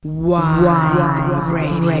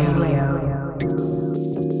White Radio.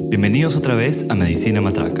 Bienvenidos otra vez a Medicina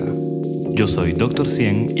Matraca. Yo soy Dr.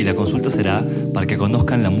 Cien y la consulta será para que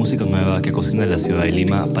conozcan la música nueva que cocina la ciudad de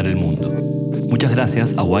Lima para el mundo. Muchas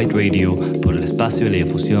gracias a White Radio por el espacio y la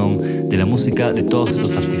difusión de la música de todos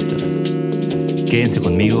estos artistas. Quédense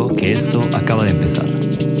conmigo que esto acaba de empezar.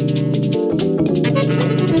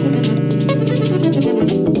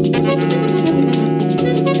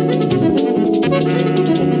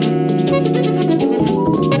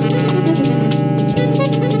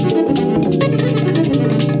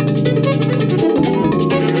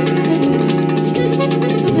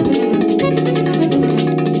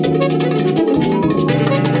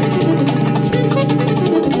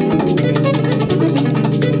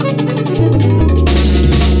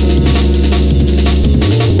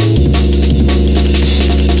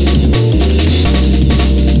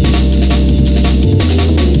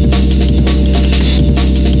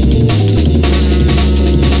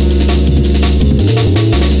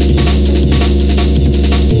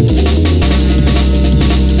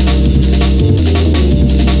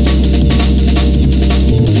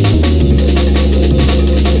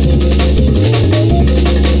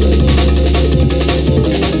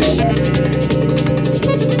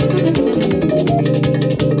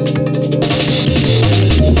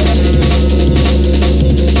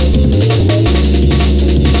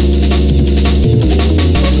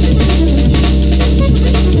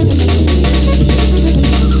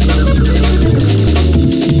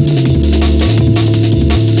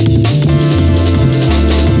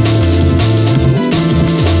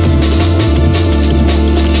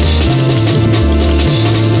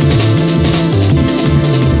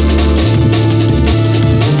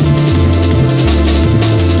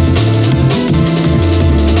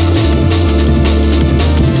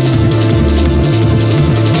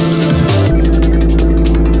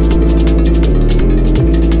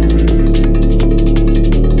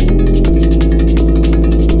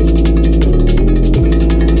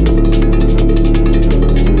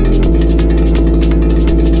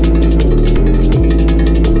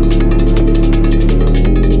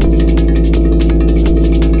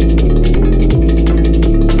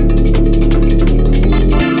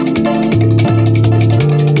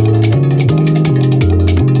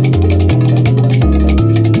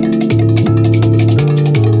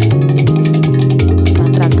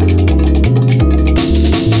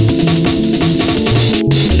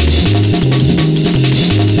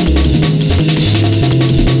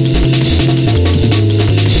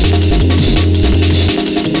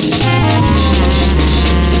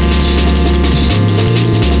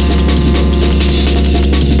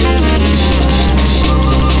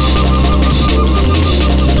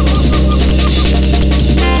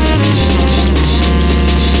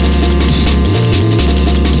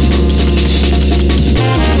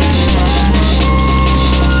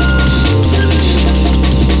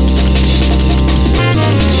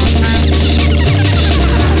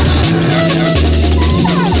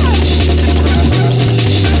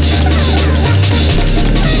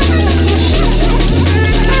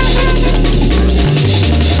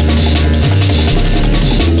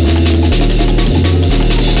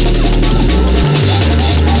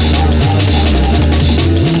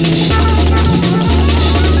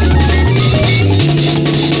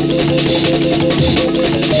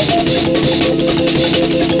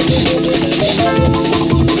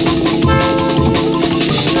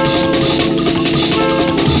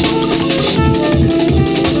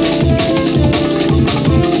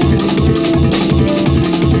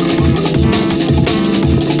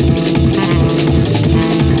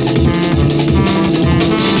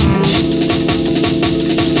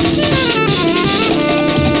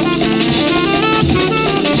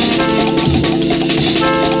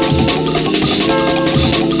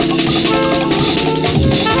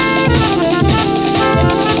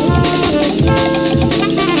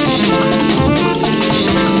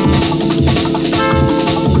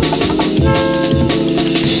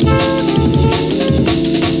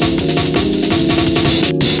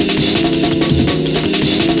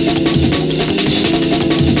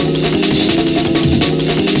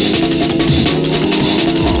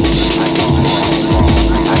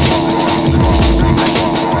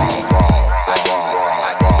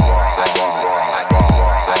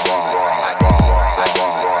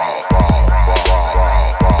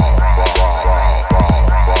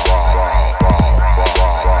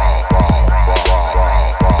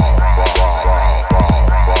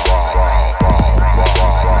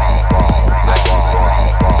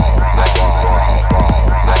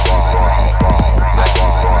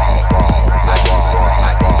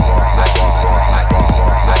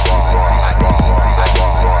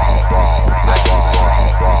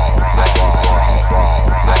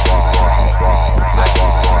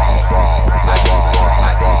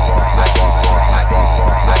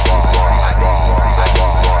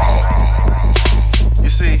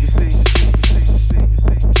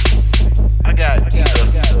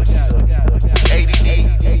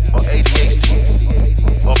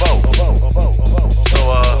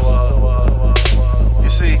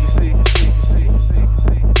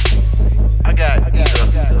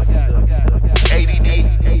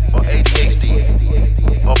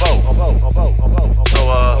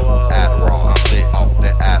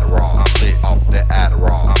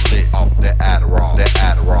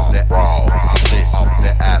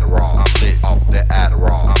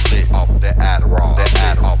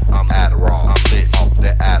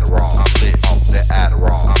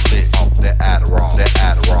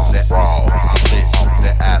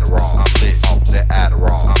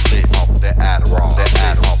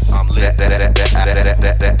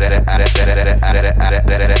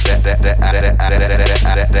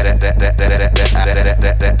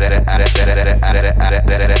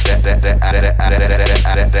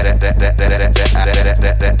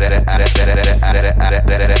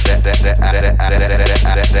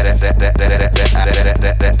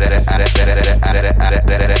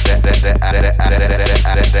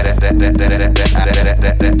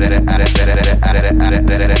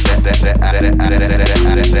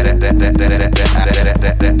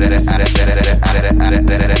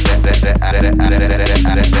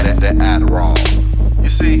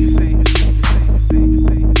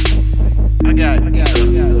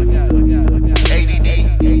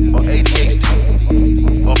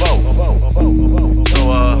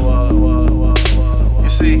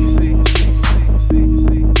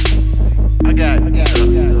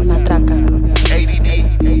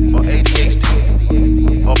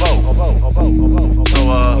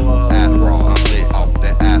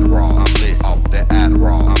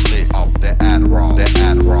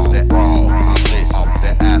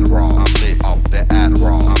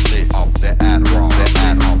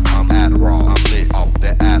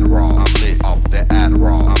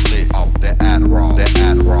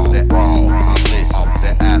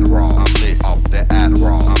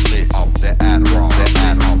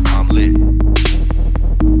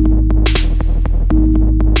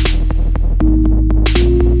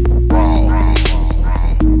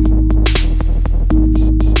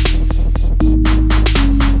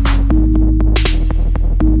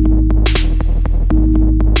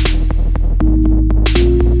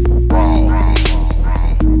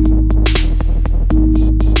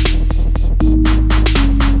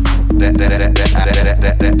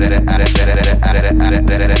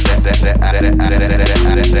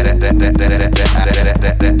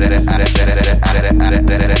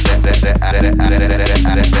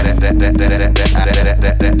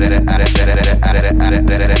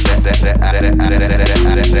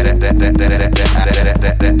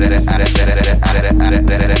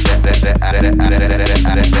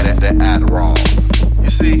 Adderall. You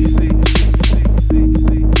see,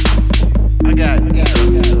 I got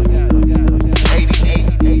ADHD or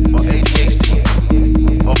ADHD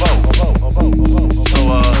or both.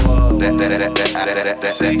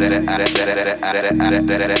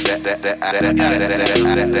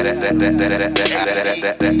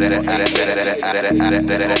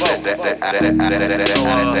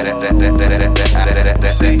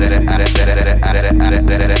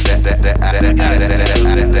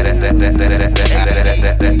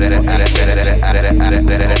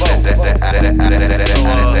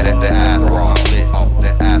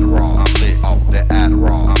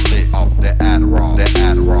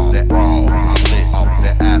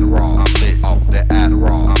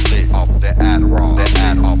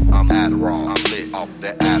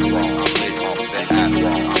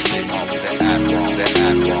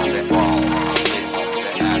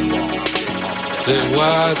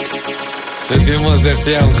 So seguimos de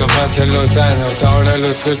pie aunque pasen los años. Ahora lo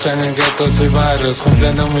escuchan en guetos y barrios,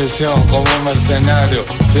 cumpliendo misión como mercenario,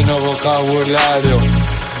 fino vocabulario.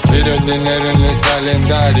 Miro el dinero en el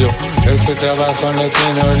calendario. Este trabajo no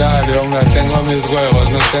tiene horario. Me tengo mis huevos,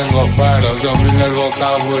 no tengo paros. Domino el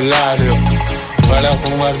vocabulario. Para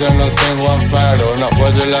fumar yo no tengo amparo. No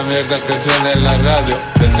apoyo la mierda que suena en la radio.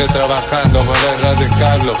 Estoy trabajando para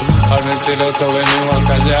erradicarlo. Al mentiroso venimos a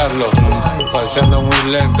callarlo. Paseando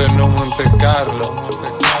muy lento en un Monte Carlo.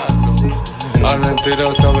 Al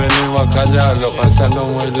mentiroso venimos a callarlo. Pasando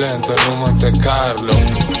muy lento en un Monte Carlo.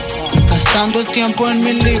 Gastando el tiempo en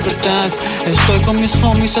mi libertad. Estoy con mis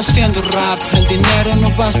homies haciendo rap. El dinero no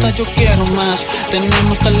basta, yo quiero más.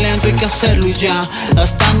 Tenemos talento, hay que hacerlo y ya.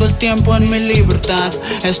 Gastando el tiempo en mi libertad.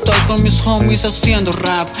 Estoy con mis homies haciendo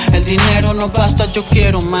rap. El dinero no basta, yo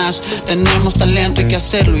quiero más. Tenemos talento, hay que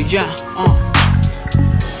hacerlo y ya.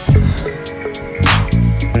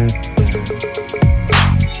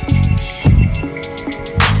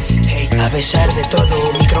 A pesar de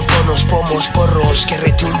todo, micrófonos, pomos, porros, que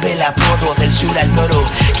retumbe el apodo del sur al noro,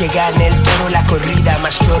 que gane el toro, la corrida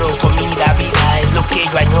más que oro, comida, vida es lo que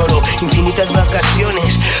yo añoro, infinitas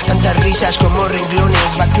vacaciones, tantas risas como renglones,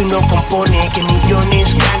 va que uno compone, que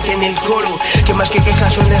millones canten el coro, que más que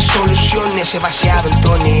quejas son las soluciones, he vaciado el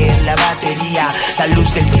toner, la batería, la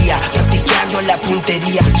luz del día, practicando la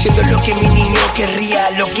puntería, siendo lo que mi niño querría,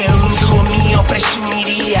 lo que un hijo mío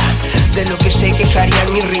presumiría, de lo que se quejaría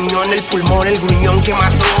en mi riñón, el pulmón, el gruñón que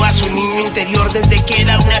mató a su niño interior desde que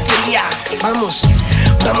era una cría. Vamos,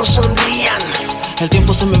 vamos, sonrían. El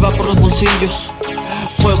tiempo se me va por los bolsillos.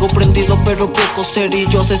 Fuego prendido pero pocos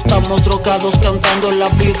cerillos. Estamos drogados cantando la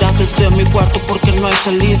vida. Desde mi cuarto porque no hay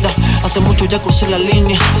salida. Hace mucho ya crucé la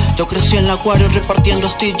línea. Yo crecí en la acuario repartiendo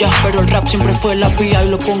astillas, pero el rap siempre fue la vía. Y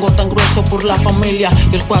lo pongo tan grueso por la familia.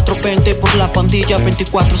 Y el 420 por la pandilla.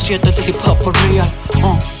 24/7 de hip hop for real.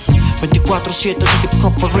 24/7 de hip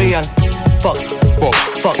hop for real. Fuck, fuck,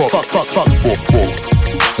 fuck, fuck, fuck, fuck.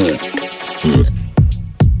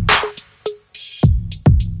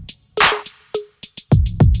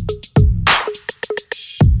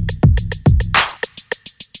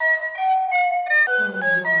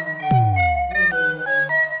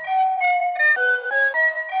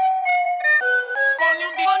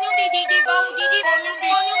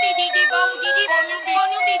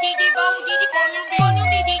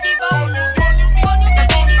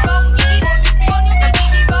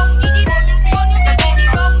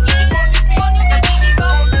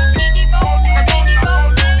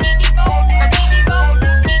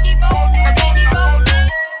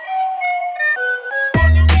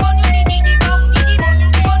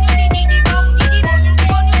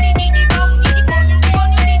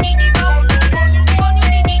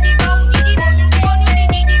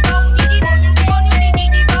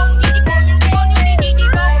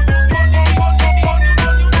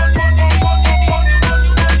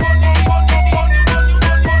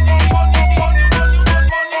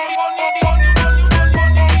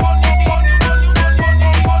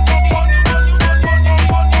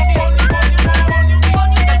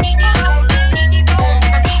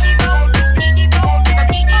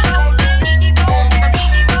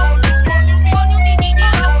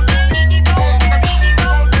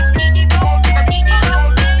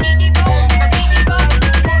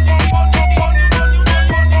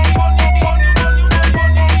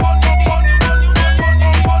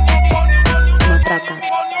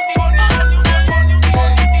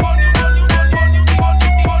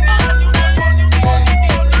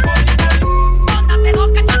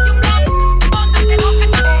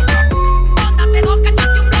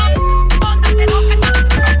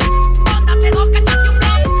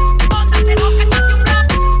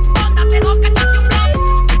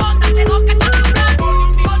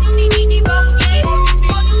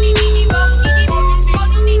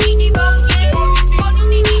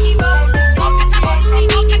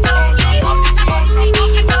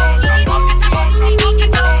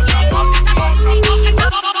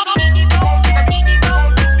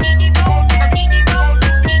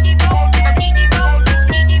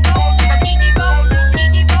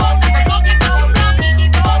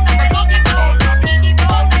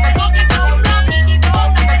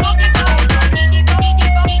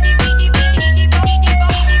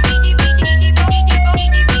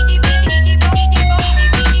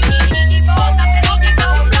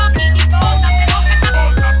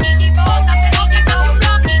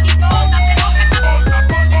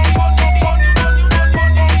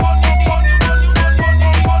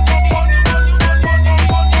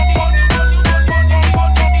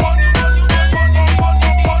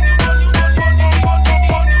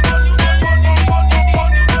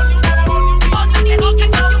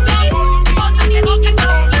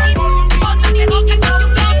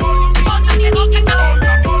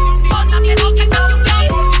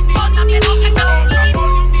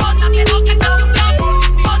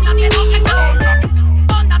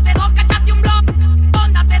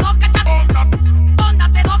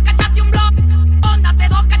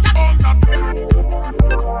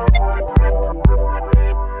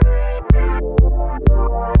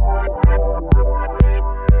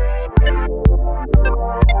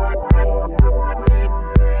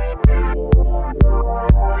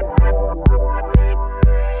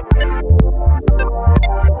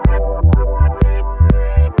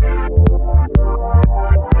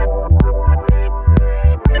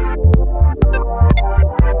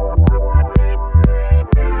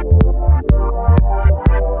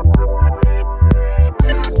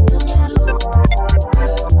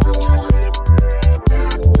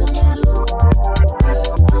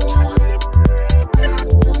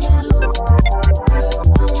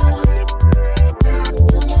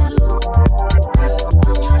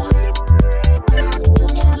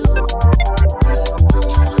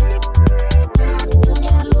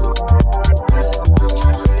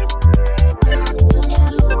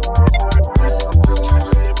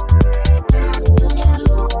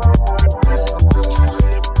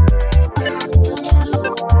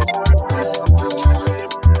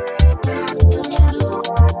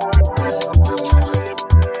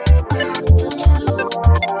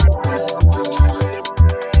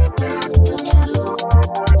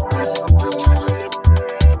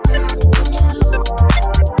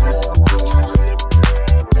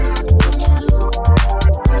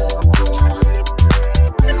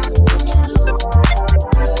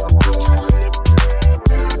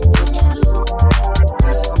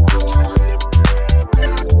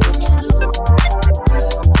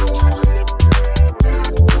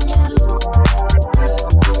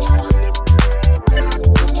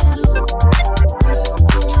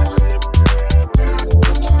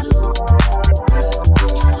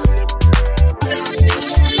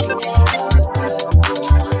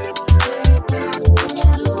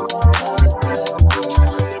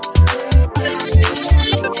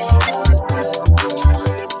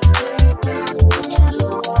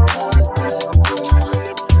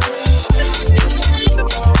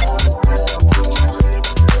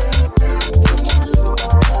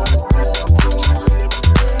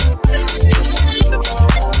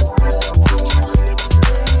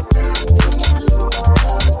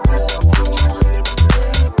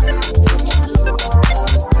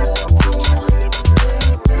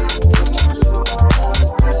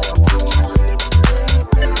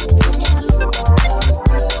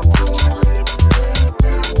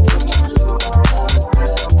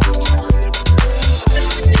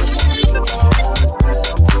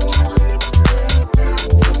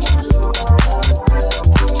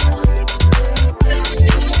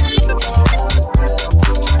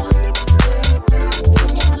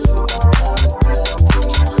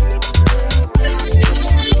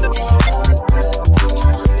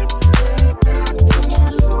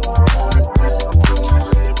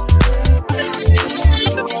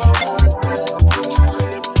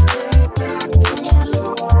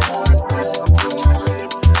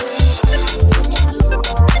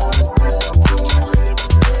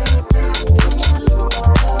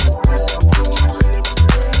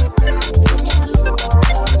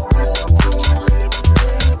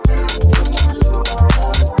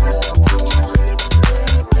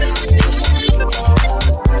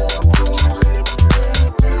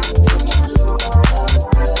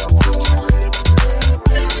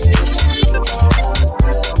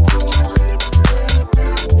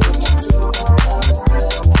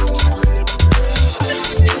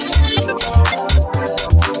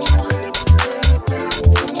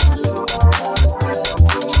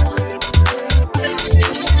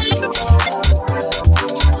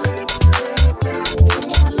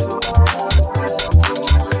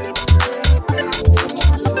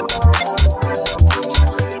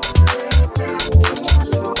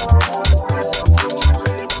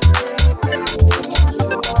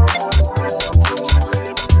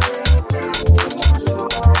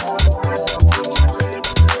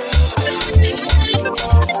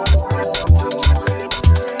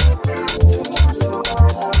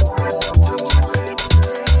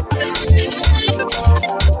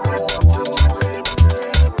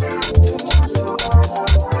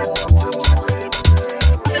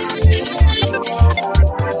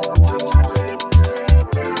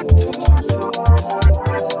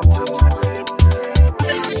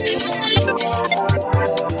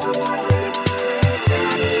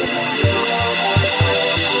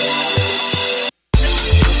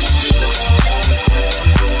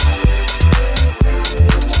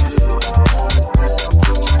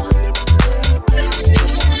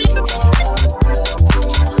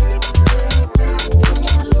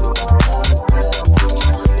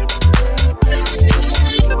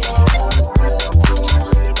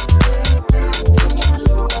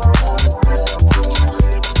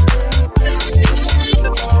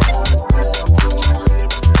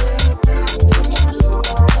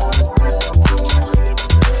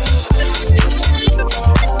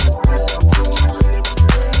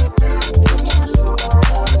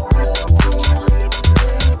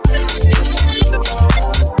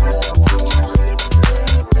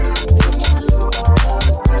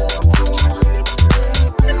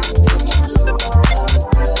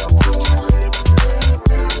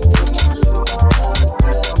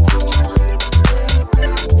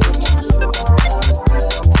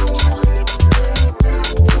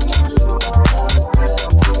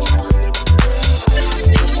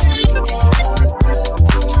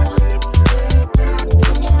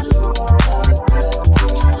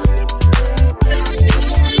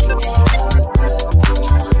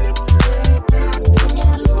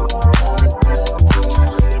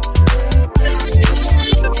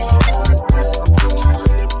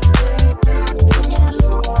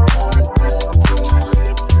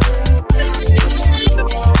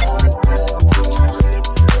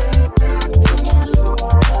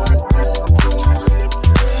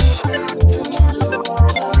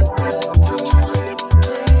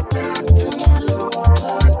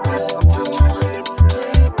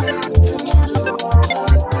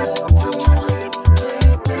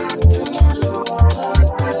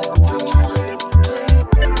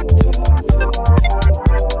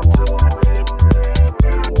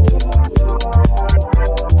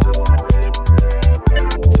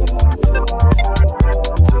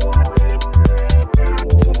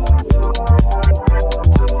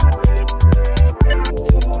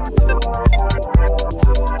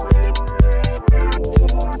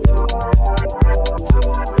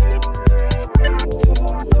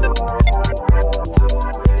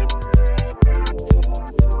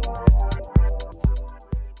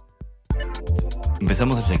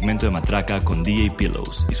 Finalizamos el segmento de Matraca con DJ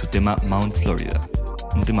Pillows y su tema Mount Florida,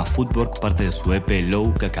 un tema footwork parte de su EP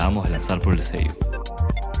Low que acabamos de lanzar por el sello.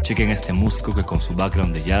 Chequen a este músico que con su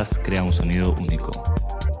background de jazz crea un sonido único.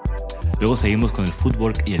 Luego seguimos con el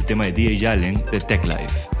footwork y el tema de DJ Allen de Tech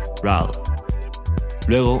Life, RAL.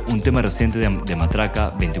 Luego un tema reciente de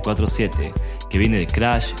Matraca 24/7 que viene de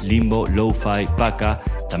Crash, Limbo, Lo-Fi, Paca,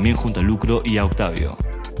 también junto a Lucro y a Octavio.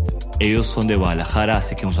 Ellos son de Guadalajara,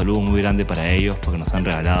 así que un saludo muy grande para ellos porque nos han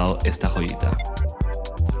regalado esta joyita.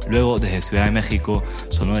 Luego, desde Ciudad de México,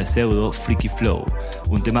 sonó de Pseudo Freaky Flow,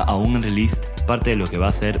 un tema aún en release, parte de lo que va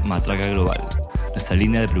a ser Matraca Global, nuestra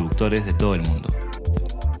línea de productores de todo el mundo.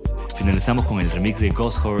 Finalizamos con el remix de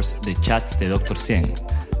Ghost Horse de Chats de Dr. Cien.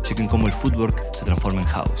 Chequen cómo el footwork se transforma en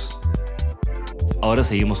house. Ahora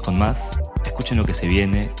seguimos con más. Escuchen lo que se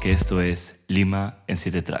viene, que esto es Lima en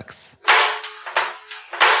 7 tracks.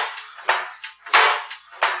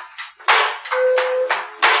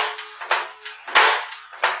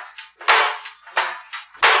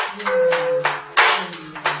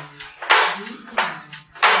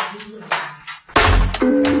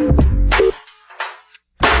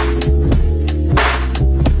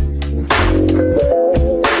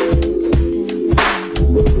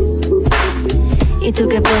 Y tú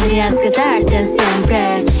que podrías quedarte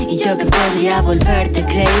siempre, y yo que podría volverte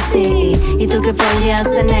crazy. Y tú que podrías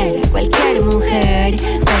tener a cualquier mujer,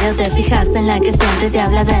 pero te fijaste en la que siempre te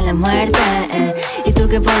habla de la muerte. Y tú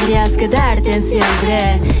que podrías quedarte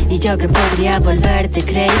siempre, y yo que podría volverte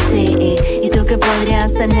crazy. Y tú que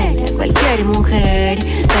podrías tener a cualquier mujer,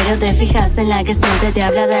 pero te fijaste en la que siempre te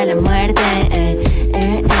habla de la muerte.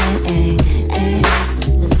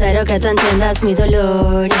 Espero que tú entiendas mi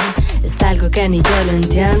dolor. Es algo que ni yo lo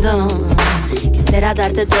entiendo. Quisiera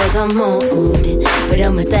darte todo amor,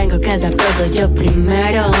 pero me tengo que dar todo yo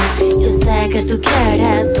primero. Yo sé que tú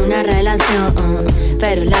quieres una relación,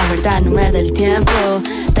 pero la verdad no me da el tiempo.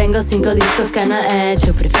 Tengo 5 discos que no he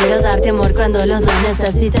hecho. Prefiero darte amor cuando los dos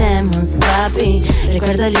necesitemos, papi.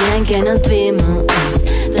 Recuerdo el día en que nos vimos.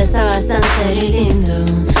 Tú estabas tan serio y lindo.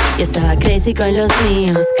 Yo estaba crazy con los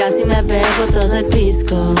míos. Casi me bebo todo el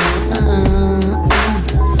pisco.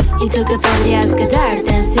 Y tú que podrías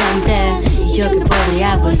quedarte siempre, y yo que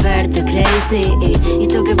podría volverte crazy. Y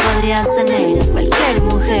tú que podrías tener a cualquier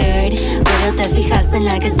mujer, pero te fijaste en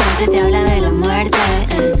la que siempre te habla de la muerte.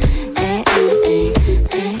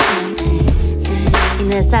 Y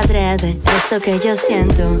no es adrede esto que yo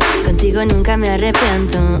siento, contigo nunca me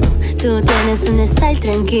arrepiento. Tú tienes un style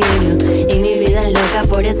tranquilo y mi vida es loca,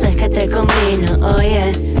 por eso es que te combino.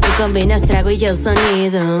 Oye, tú combinas trago y yo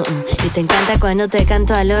sonido. Y te encanta cuando te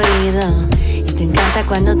canto al oído. Y te encanta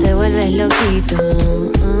cuando te vuelves loquito.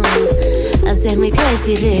 Así es mi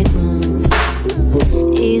crazy ritmo.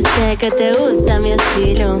 Y sé que te gusta mi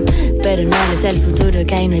estilo, pero no hables del futuro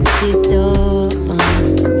que ahí no existo.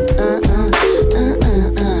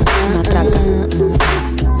 Matraca.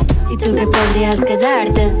 Y tú que podrías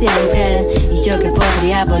quedarte siempre, y yo que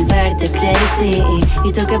podría volverte crazy.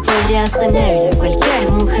 Y tú que podrías tener a cualquier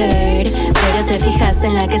mujer, pero te fijaste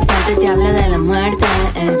en la que siempre te habla de la muerte.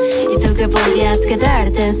 Y tú que podrías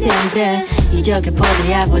quedarte siempre, y yo que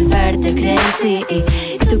podría volverte crazy.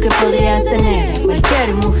 Y tú que podrías tener a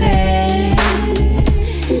cualquier mujer,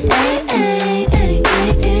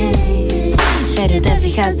 pero te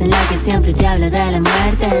fijaste en la que siempre te habla de la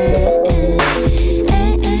muerte.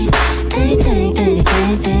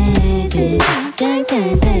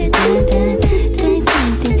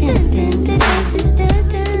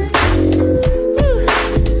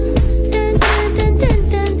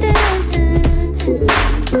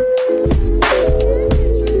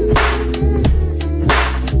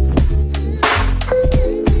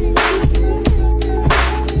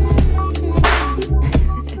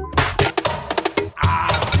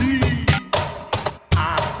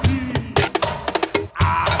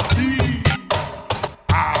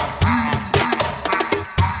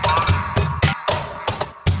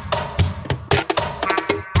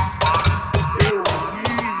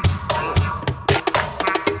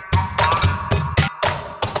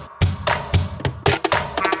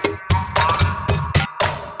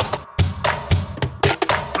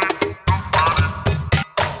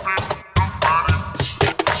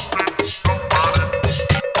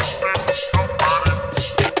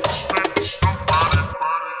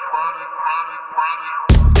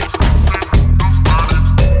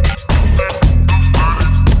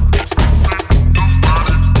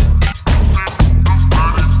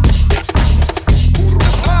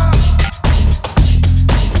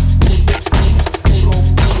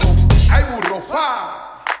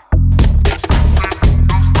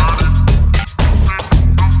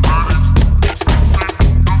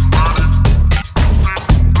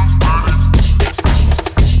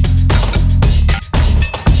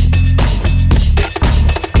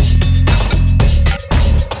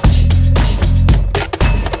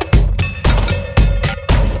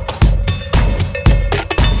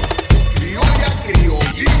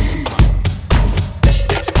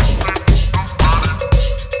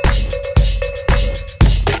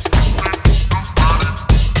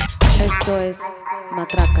 Esto es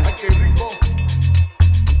Matraca. Ay, qué rico.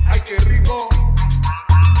 Ay, qué rico.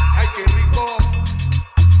 Ay, qué rico.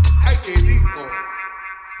 Ay, qué rico.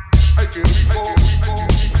 Ay, qué rico.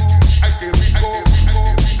 Ay, qué rico.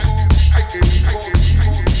 Ay, qué rico.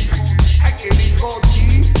 Ay, qué rico.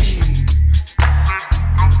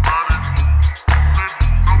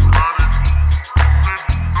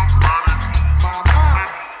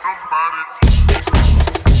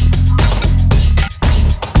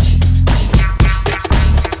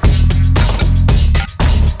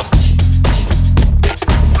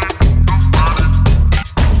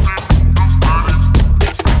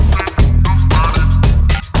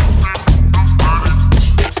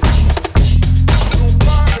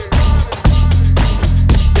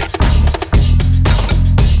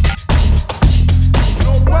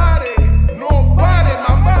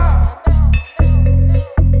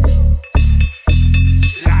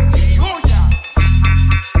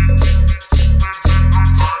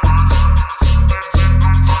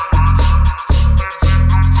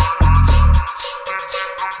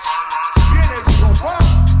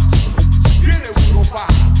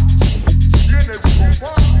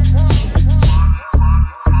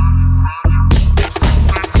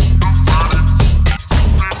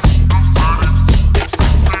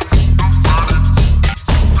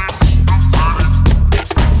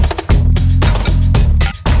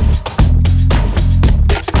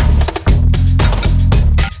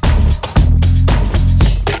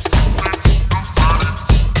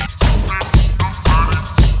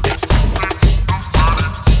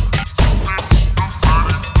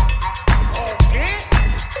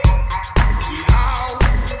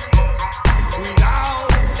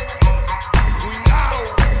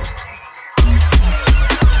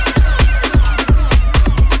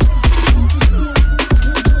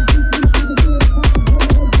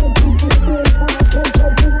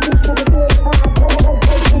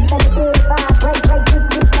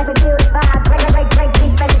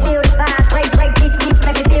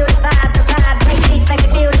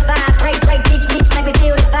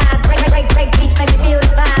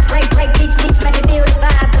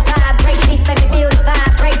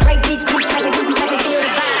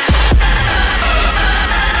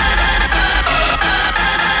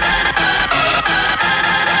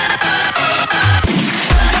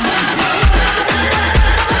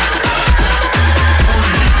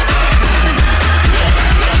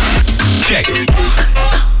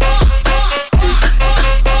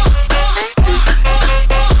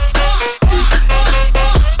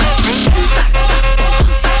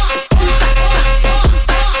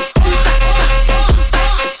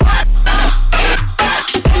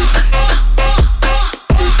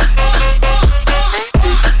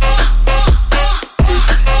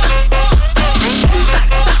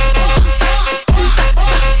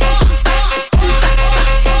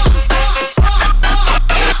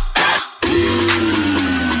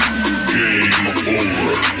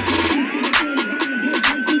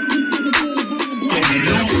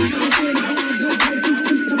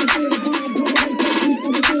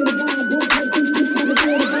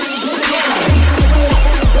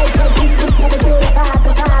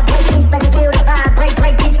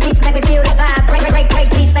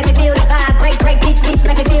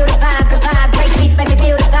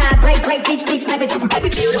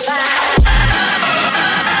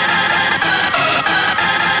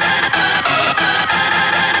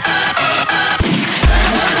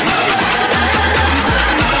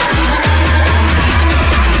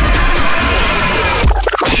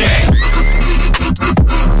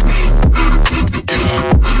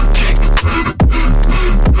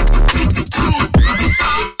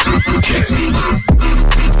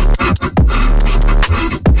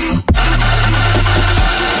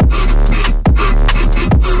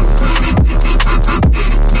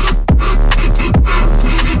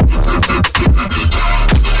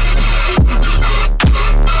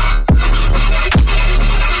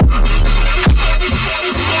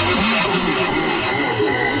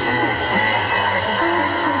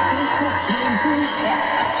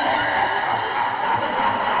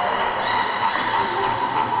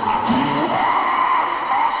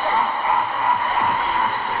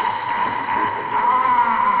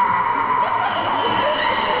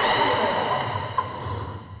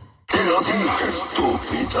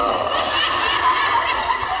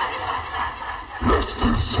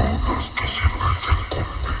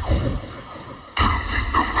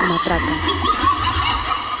 Matraca.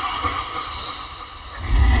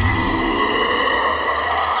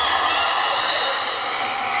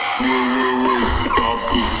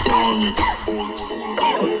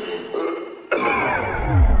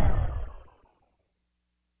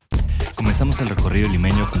 Comenzamos el recorrido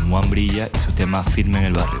limeño con Juan Brilla y su tema Firme en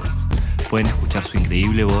el Barrio. Pueden escuchar su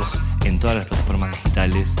increíble voz en todas las plataformas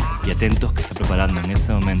digitales y atentos que está preparando en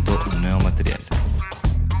este momento un nuevo material.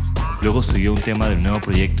 Luego siguió un tema del nuevo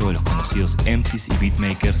proyecto de los conocidos MCs y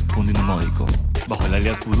beatmakers Punto Módico. Bajo el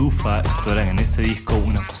alias Budufa exploran en este disco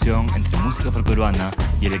una fusión entre música afroperuana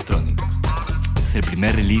y electrónica. Es el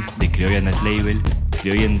primer release de Criolla Net Label.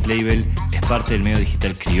 Criolla Net Label es parte del medio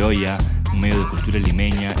digital Criolla, un medio de cultura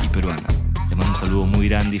limeña y peruana. Les mando un saludo muy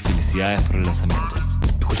grande y felicidades por el lanzamiento.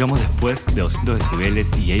 Escuchamos después de 200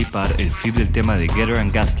 decibeles y A-Par el flip del tema de Getter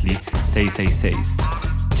and Ghastly 666.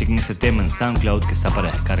 Chequen ese tema en SoundCloud que está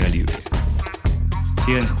para descarga libre.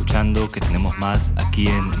 Sigan escuchando que tenemos más aquí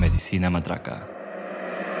en Medicina Matraca.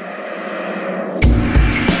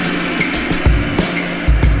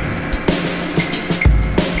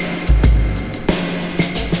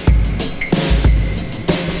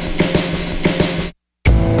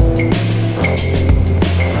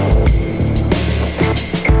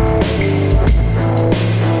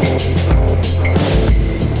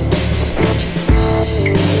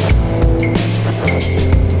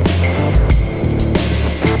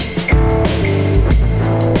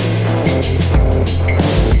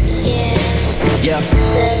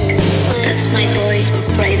 That's my boy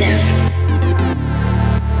right there.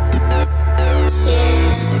 Yeah,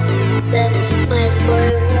 that's my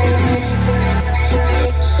boy right there.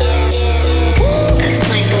 Yeah, that's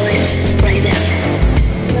my boy right there.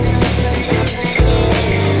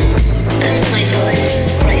 That's my boy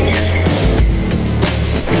right there.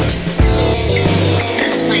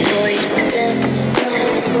 That's my boy. That's my boy right there.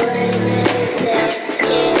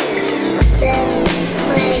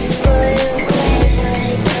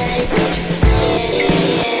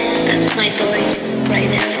 That's my boy right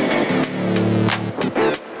there.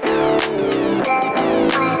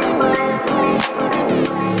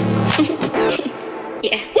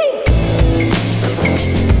 Yeah.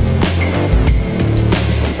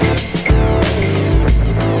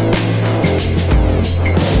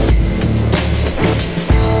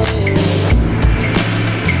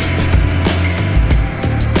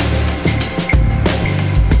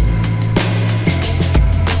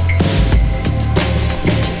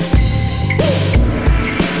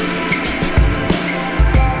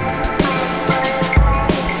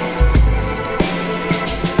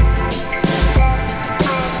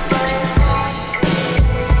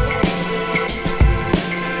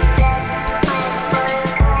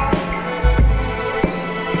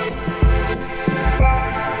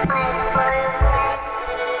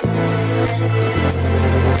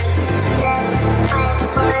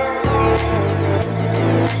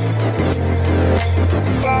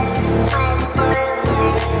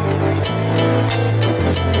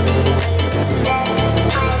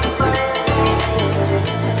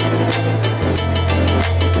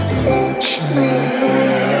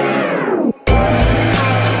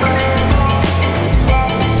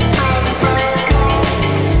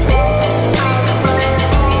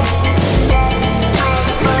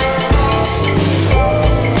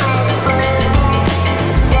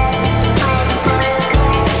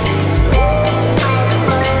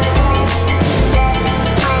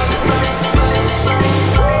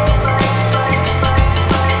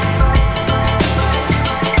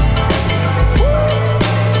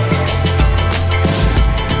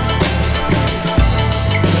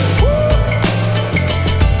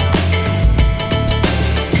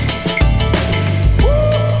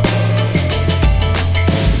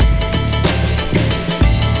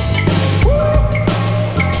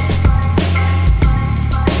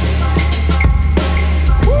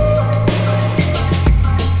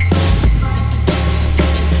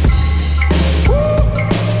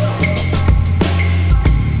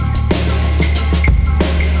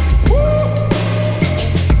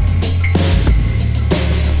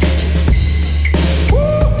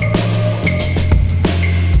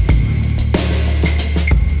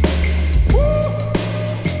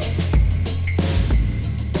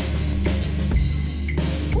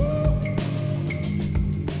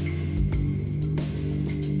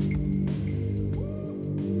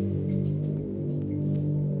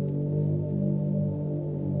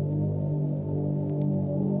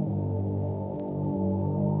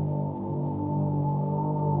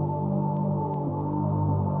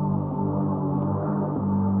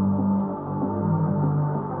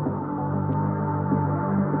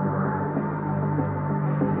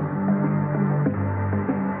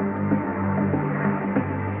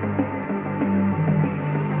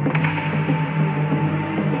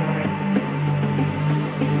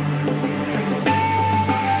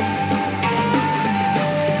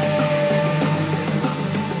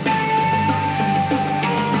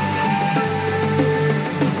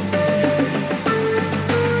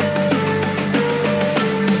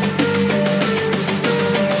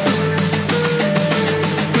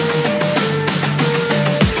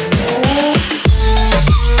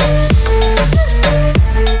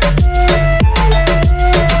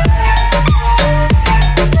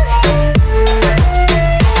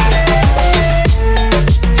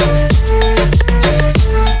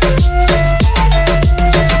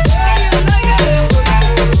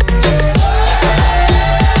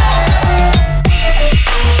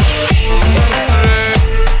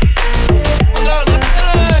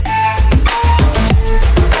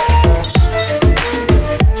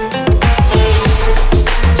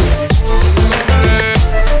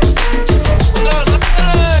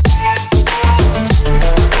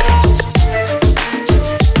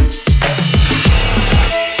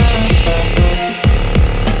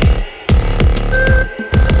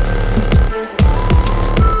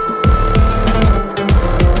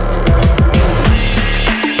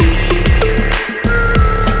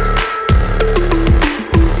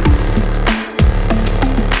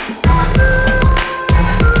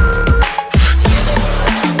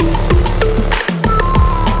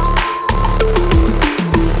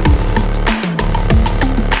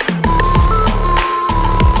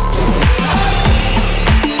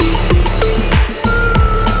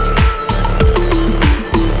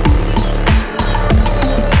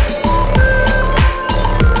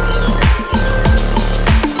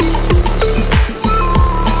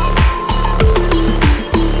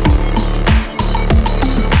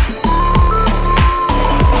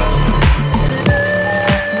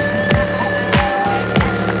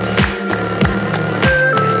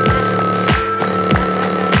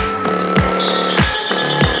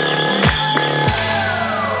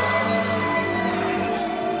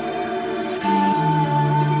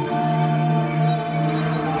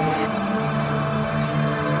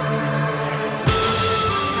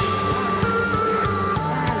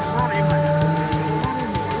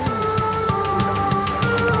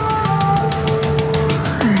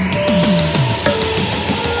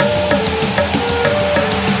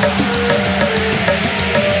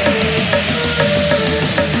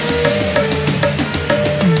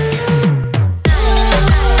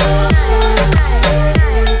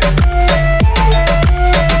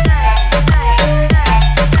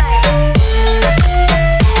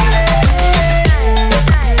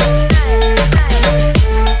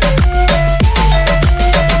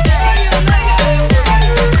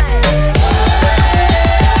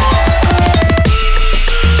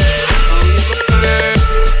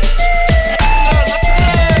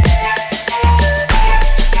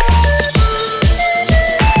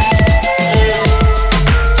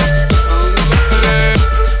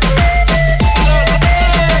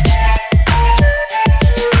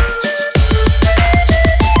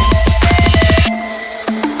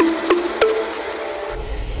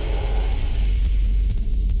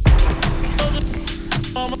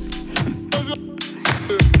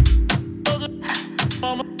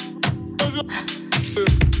 Ritmo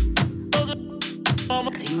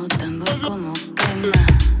tambor como quema.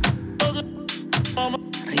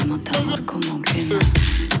 Ritmo tambor como quema.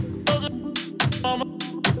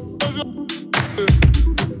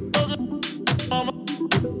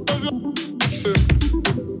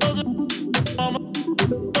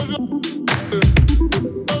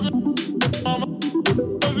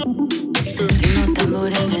 Ritmo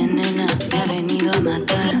tambor envenena, me ha venido a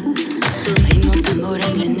matar. Ritmo tambor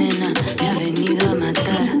envenena, me ha venido a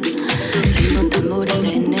matar. Ritmo tambor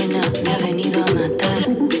envenena, me ha venido a matar.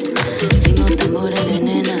 Ritmo tambor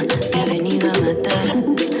envenena, me ha venido a matar.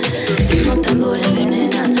 Ritmo tambor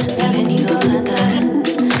envenena, me ha venido a matar.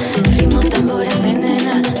 Ritmo tambor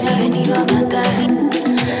envenena, me ha venido a matar.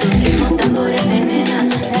 Ritmo tambor envenena,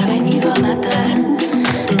 me ha venido a matar.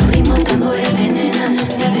 Ritmo tambor envenena, me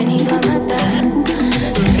ha venido a matar.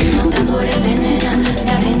 Ritmo tambor envenena, me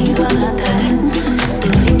ha venido a matar.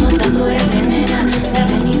 Ritmo tambor envenena, me ha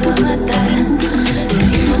venido a matar.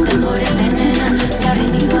 Ritmo tambor envenena, me ha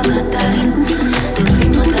venido a matar.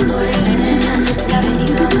 Ritmo tambor envenena, me ha venido a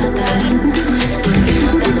matar.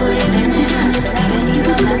 Ritmo tambor envenena, me ha venido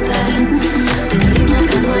a matar. Ritmo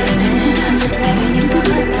tambor envenena, me ha venido a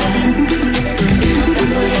matar. Ritmo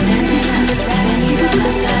tambor envenena, me ha venido a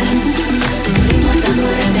matar. Ritmo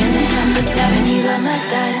tambor envenena, me ha venido a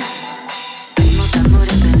matar. Ritmo tambor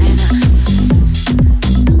envenena.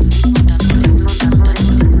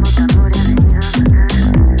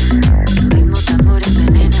 Ritmo tambor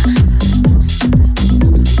envenena.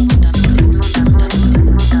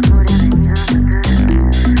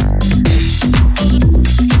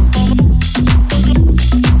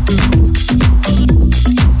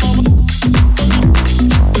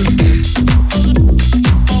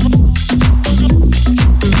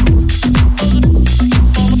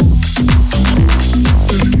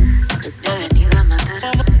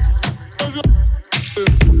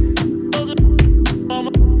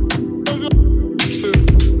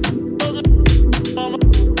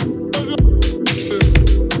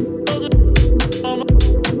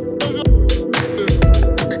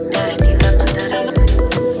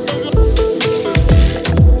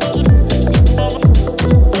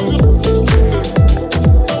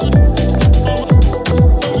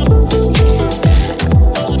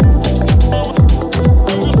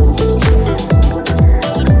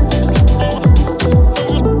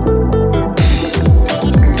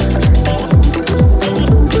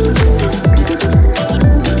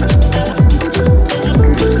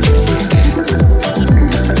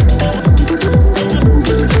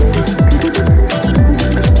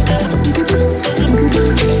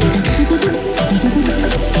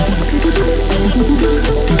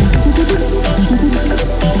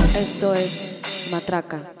 Esto es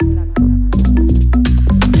Matraca.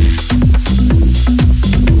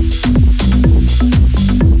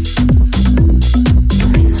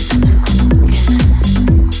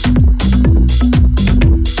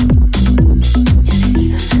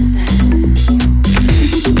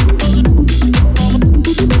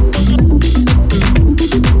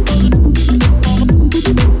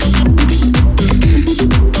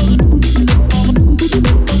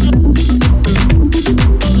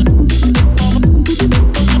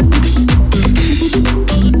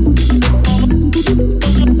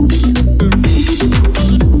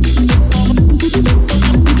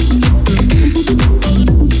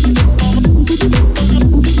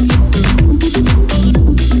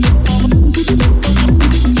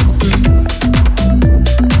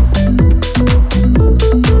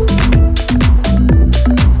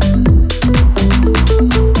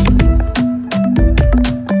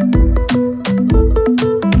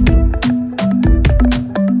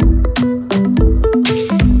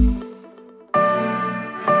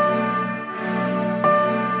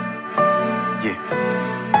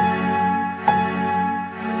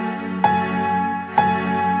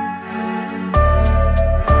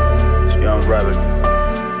 Rabbit.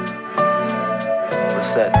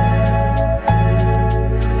 What's that?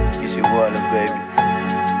 It's your wallet, baby.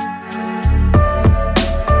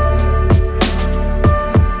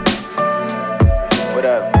 What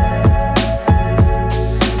up?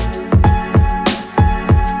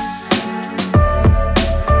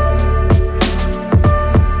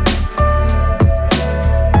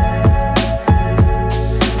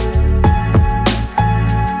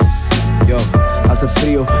 Hace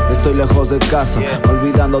frío, estoy lejos de casa,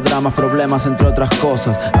 olvidando dramas, problemas, entre otras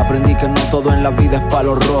cosas. Aprendí que no todo en la vida es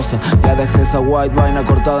palo rosa. Ya dejé esa white vaina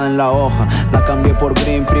cortada en la hoja, la cambié por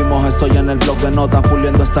green, primos. Estoy en el blog de notas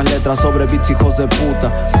puliendo estas letras sobre beats, hijos de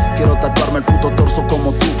puta. Quiero tatuarme el puto torso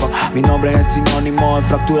como Tupac. Mi nombre es sinónimo de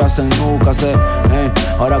fracturas en nucas,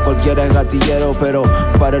 Ahora cualquiera es gatillero, pero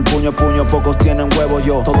para el puño pocos tienen huevos.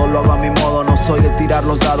 Yo todo lo hago a mi modo, no soy de tirar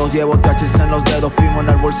los dados. Llevo THC en los dedos, primo en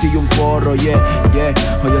el bolsillo un porro, yeah.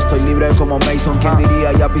 Hoy estoy libre como Mason, ¿quién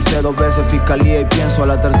diría? Ya pisé 2 veces fiscalía y pienso a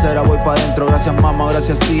la tercera voy pa' dentro. Gracias mamá,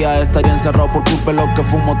 gracias tía, estaría encerrado por culpa de lo que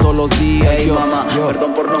fumo todos los días. Hey mamá,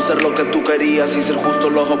 perdón por no ser lo que tú querías y ser justo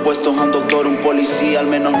los opuestos a un doctor, un policía. Al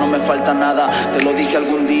menos no me falta nada, te lo dije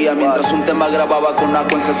algún día mientras un tema grababa con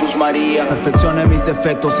Aqua en Jesús María. Perfeccioné mis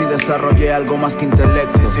defectos y desarrollé algo más que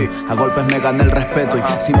intelecto. A golpes me gané el respeto y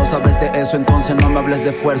si no sabes de eso entonces no me hables de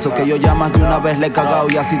esfuerzo, que yo ya más de una vez le he cagado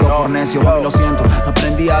y ha sido por necio. Homie, lo siento,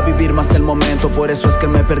 aprendí a vivir más el momento, por eso es que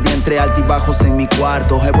me perdí entre altibajos en mi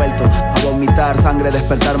cuarto. He vuelto a vomitar sangre,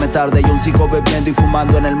 despertarme tarde y aún sigo bebiendo y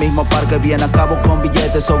fumando en el mismo parque. Bien, acabo con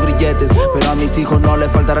billetes o grilletes, pero a mis hijos no les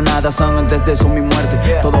faltará nada, son antes de eso mi muerte.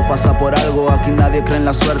 Todo pasa por algo, aquí nadie cree en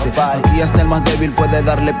la suerte. Aquí hasta el más débil puede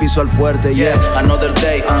darle piso al fuerte, yeah. Another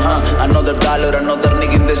day, another dollar, another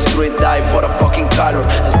nigga in the street die for a fucking color.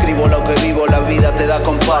 Escribo lo que vivo, la vida te da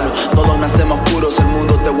con palo. Todos nacemos puros, el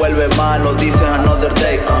mundo te vuelve malo. Dicen another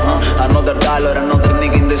day, another dollar, another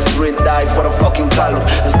nigga in the street die for a fucking color.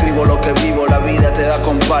 Escribo lo que vivo, la vida te da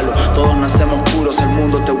con palo. Todos nacemos puros, el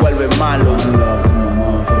mundo te vuelve malo. One love to my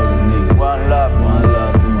motherfucking niggas. One love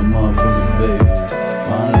to my motherfucking babies.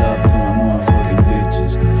 One love to my motherfucking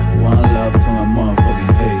bitches. One love to my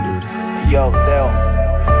motherfucking haters. Yo, Dale,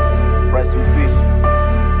 rest in peace.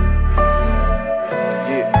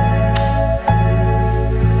 Yeah.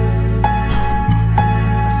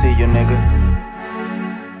 I see you, nigga.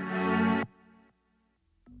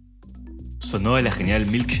 Sonó de la genial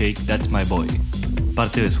Milkshake That's My Boy,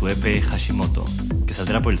 parte de su EP Hashimoto, que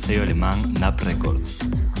saldrá por el sello alemán Nap Records.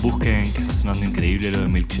 Busquen que está sonando increíble lo de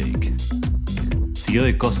Milkshake. Siguió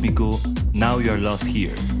de Cósmico Now You Are Lost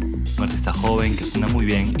Here, un artista joven que suena muy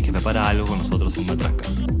bien y que prepara algo con nosotros en Matraca.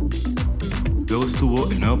 Luego estuvo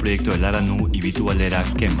el nuevo proyecto de Lara Nu y Vitu Valera,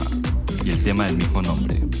 Quema, y el tema del mismo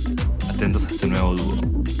nombre. Atentos a este nuevo dúo.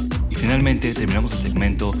 Y finalmente terminamos el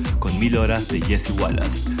segmento con 1000 horas de Jesse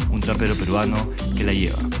Wallace, un trapero peruano que la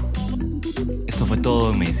lleva. Esto fue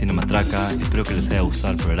todo en Medicina Matraca, espero que les haya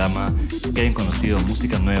gustado el programa y que hayan conocido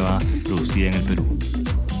música nueva producida en el Perú.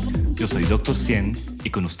 Yo soy Dr. 100 y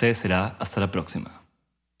con ustedes será hasta la próxima.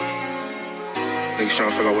 Niggas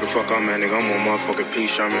tryna figure out what the fuck I'm at, nigga. I'm on motherfucking P.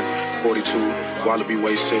 Sherman, 42, Wallaby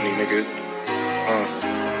Way, Sydney, nigga.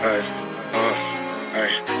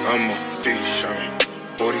 I'm on P. Sherman,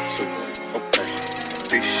 42, okay.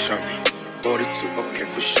 P. Sherman, 42, okay,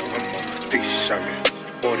 for sure. I'm on P. Sherman,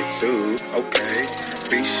 42, okay.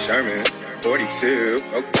 P. Sherman, 42,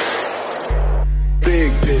 okay.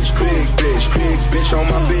 Big bitch, big bitch, big bitch on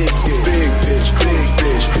my big dick. Big bitch, big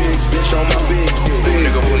bitch, big bitch on my big dick. Big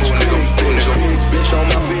nigga, big nigga, big bitch on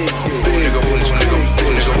my big dick. Big nigga, big nigga,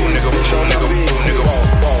 big nigga, bitch on my big dick. Nigga, ball,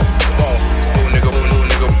 nigga,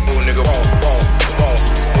 nigga, nigga, ball,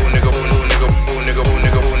 nigga, nigga, nigga, nigga,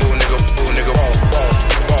 nigga, nigga, ball, nigga, nigga,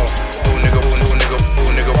 ball, big nigga, big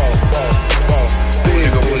nigga, ball, big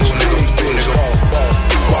nigga, big nigga, bitch on my ball.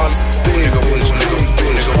 Big nigga, big nigga, ball,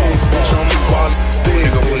 big nigga, big nigga, bitch on my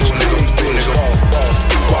big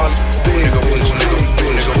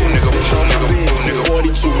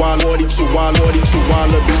 42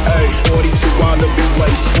 wallaby, ayy. 42 wallaby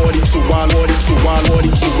waist. 42 wallaby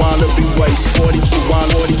waist. 42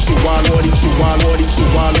 wallaby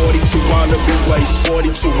waist.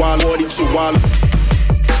 42 wallaby.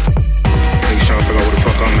 Niggas tryna figure out what the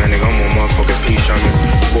fuck I'm at, nigga. I'm on motherfucking P. Sherman,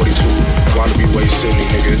 42 wallaby waist, Sydney,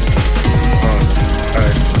 nigga.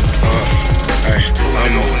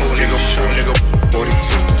 I'm on nigga, nigga, 42,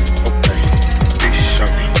 okay. P.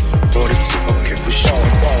 Sherman, 42, okay, for sure.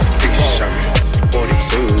 P. Sherman,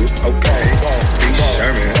 42, okay. P.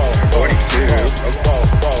 Sherman, 42, okay.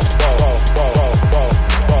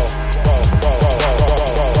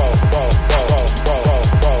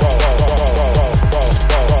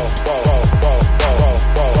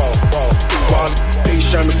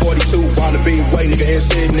 Sherman 42, wannabe way nigga in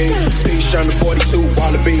Sydney. P. Sherman 42,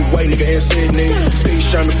 wannabe way nigga in Sydney. P.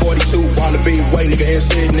 Sherman 42, wannabe way nigga in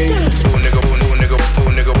Sydney. Boo nigga, boo nigga,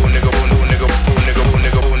 boo nigga, boo nigga.